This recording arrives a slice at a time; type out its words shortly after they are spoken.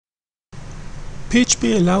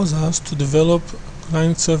PHP allows us to develop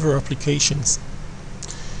client-server applications.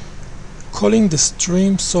 Calling the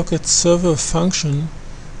stream socket server function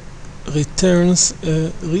returns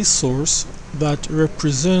a resource that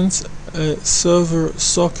represents a server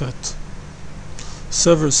socket.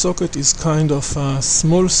 Server socket is kind of a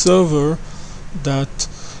small server that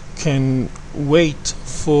can wait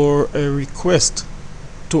for a request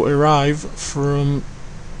to arrive from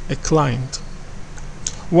a client.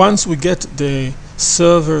 Once we get the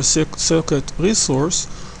server socket resource,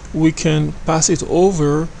 we can pass it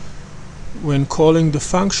over when calling the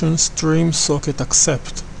function stream socket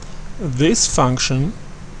accept. This function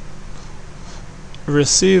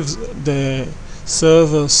receives the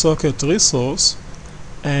server socket resource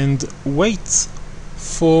and waits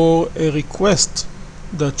for a request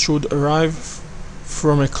that should arrive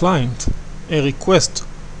from a client, a request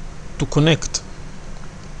to connect.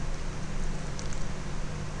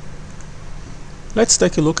 Let's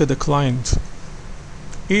take a look at the client.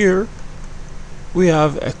 Here we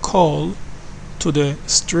have a call to the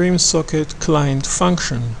stream socket client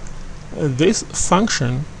function. This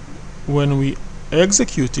function, when we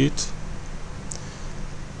execute it,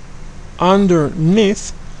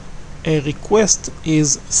 underneath a request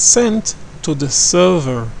is sent to the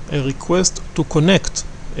server. A request to connect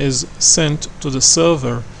is sent to the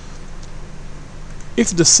server. If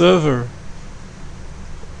the server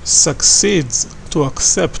succeeds to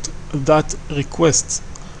accept that request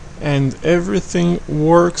and everything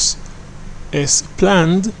works as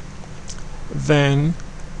planned, then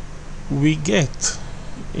we get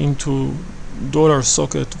into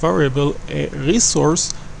 $socket variable a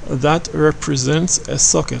resource that represents a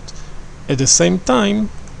socket. At the same time,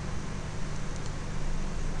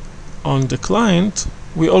 on the client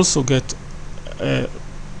we also get a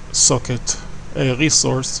socket, a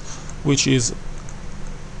resource which is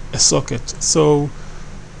a socket. So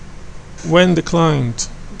when the client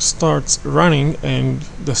starts running and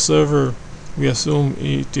the server, we assume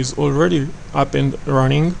it is already up and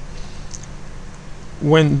running,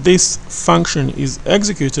 when this function is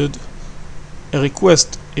executed, a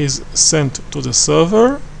request is sent to the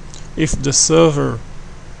server. If the server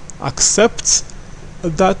accepts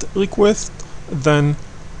that request, then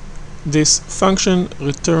this function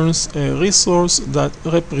returns a resource that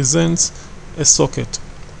represents a socket.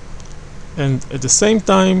 And at the same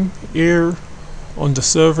time, here on the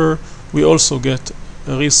server we also get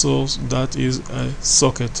a resource that is a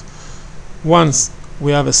socket. Once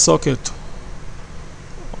we have a socket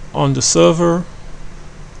on the server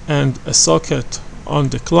and a socket on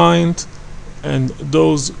the client, and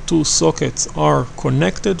those two sockets are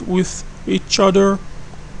connected with each other,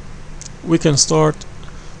 we can start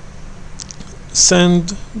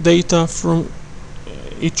send data from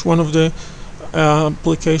each one of the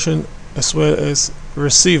application, as well as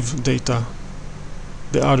receive data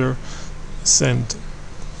the other send.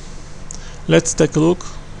 Let's take a look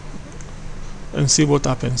and see what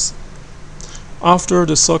happens. After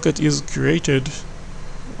the socket is created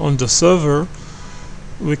on the server,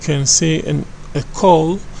 we can see a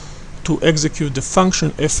call to execute the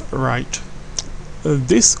function fWrite.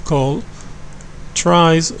 This call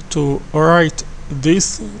tries to write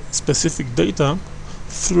this specific data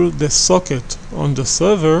through the socket on the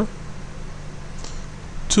server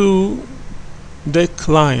to the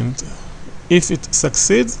client. If it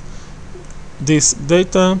succeeds, this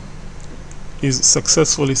data is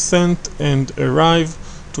successfully sent and arrive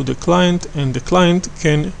to the client, and the client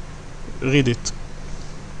can read it.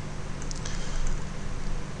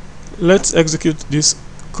 Let's execute this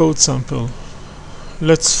code sample.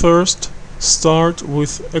 Let's first start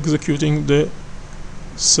with executing the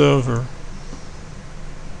server.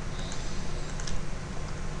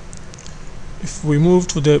 If we move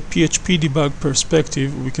to the PHP debug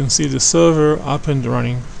perspective, we can see the server up and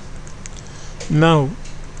running. Now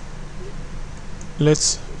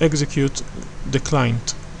let's execute the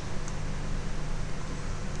client.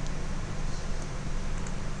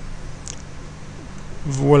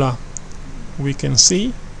 Voila, we can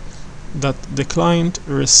see that the client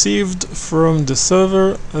received from the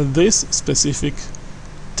server this specific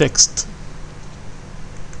text.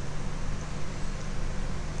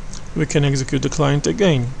 We can execute the client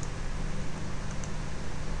again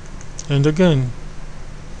and again.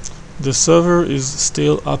 The server is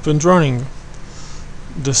still up and running.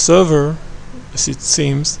 The server, as it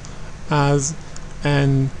seems, has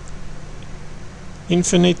an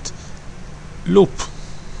infinite loop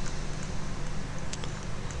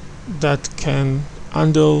that can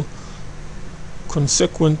handle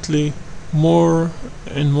consequently more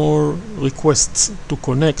and more requests to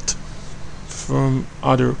connect from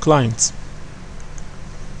other clients.